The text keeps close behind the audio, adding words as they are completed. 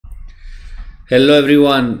Hello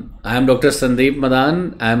everyone, I am Dr. Sandeep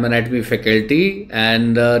Madan. I am anatomy faculty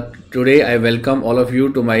and today I welcome all of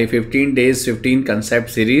you to my 15 days 15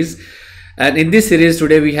 concept series. And in this series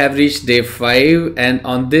today we have reached day 5 and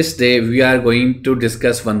on this day we are going to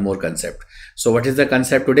discuss one more concept. So what is the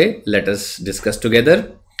concept today? Let us discuss together.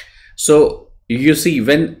 So you see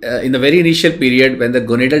when in the very initial period when the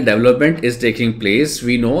gonadal development is taking place,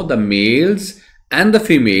 we know the males and the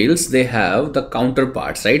females, they have the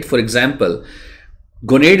counterparts, right? For example,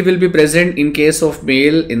 gonad will be present in case of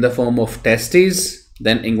male in the form of testes,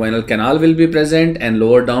 then inguinal canal will be present, and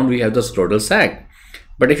lower down we have the scrotal sac.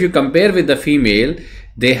 But if you compare with the female,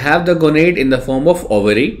 they have the gonad in the form of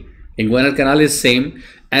ovary, inguinal canal is same,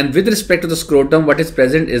 and with respect to the scrotum, what is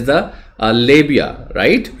present is the labia,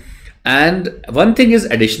 right? And one thing is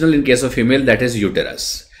additional in case of female, that is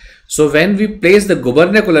uterus. So when we place the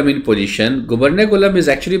gubernaculum in position, gubernaculum is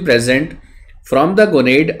actually present from the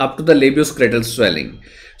gonad up to the labioscrotal swelling.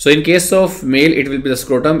 So in case of male, it will be the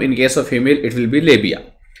scrotum. In case of female, it will be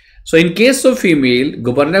labia. So in case of female,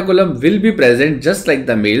 gubernaculum will be present just like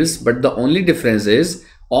the males, but the only difference is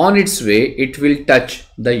on its way, it will touch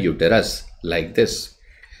the uterus like this.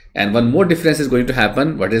 And one more difference is going to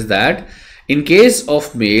happen. What is that? In case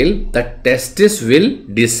of male, the testis will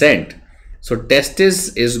descend. So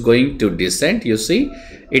testis is going to descend, you see,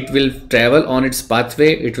 it will travel on its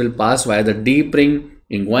pathway, it will pass via the deep ring,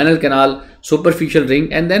 inguinal canal, superficial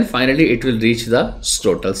ring, and then finally it will reach the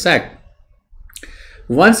scrotal sac.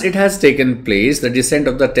 Once it has taken place, the descent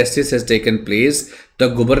of the testis has taken place, the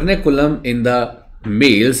gubernaculum in the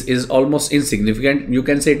males is almost insignificant. You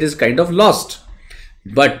can say it is kind of lost.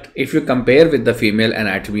 But if you compare with the female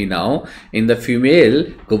anatomy now, in the female,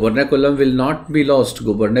 gubernaculum will not be lost,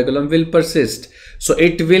 gubernaculum will persist. So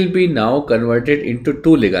it will be now converted into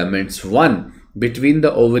two ligaments, one between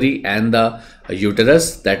the ovary and the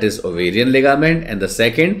uterus, that is ovarian ligament, and the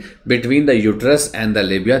second between the uterus and the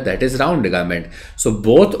labia, that is round ligament. So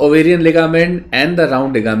both ovarian ligament and the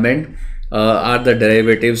round ligament are the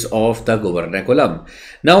derivatives of the gubernaculum.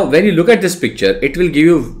 Now when you look at this picture, it will give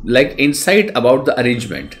you like insight about the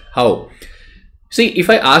arrangement. How? See, if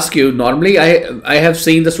I ask you, normally I have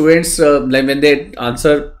seen the students like when they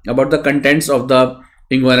answer about the contents of the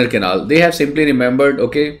inguinal canal, they have simply remembered,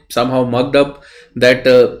 okay, somehow mugged up that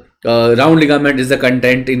round ligament is the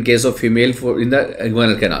content in case of female for in the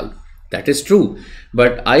inguinal canal. That is true,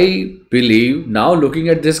 but I believe now looking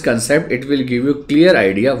at this concept, it will give you clear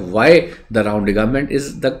idea why the round ligament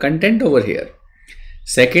is the content over here.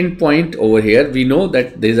 Second point over here, we know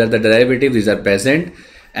that these are the derivatives, these are present.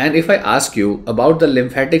 And if I ask you about the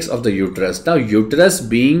lymphatics of the uterus, now uterus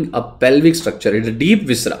being a pelvic structure, it's a deep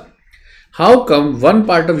viscera. How come one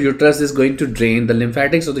part of uterus is going to drain, the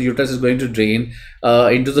lymphatics of the uterus is going to drain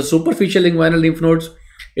into the superficial inguinal lymph nodes?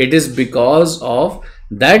 It is because of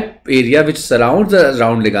that area which surrounds the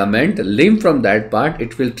round ligament, lymph from that part,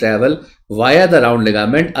 it will travel via the round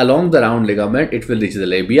ligament. Along the round ligament, it will reach the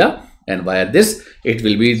labia, and via this, it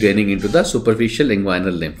will be draining into the superficial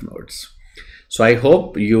inguinal lymph nodes. So I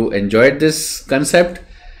hope you enjoyed this concept.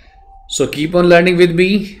 So keep on learning with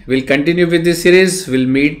me. We'll continue with this series. We'll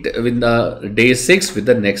meet with the day 6 with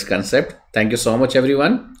the next concept. Thank you so much,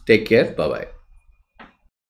 everyone. Take care. Bye-bye.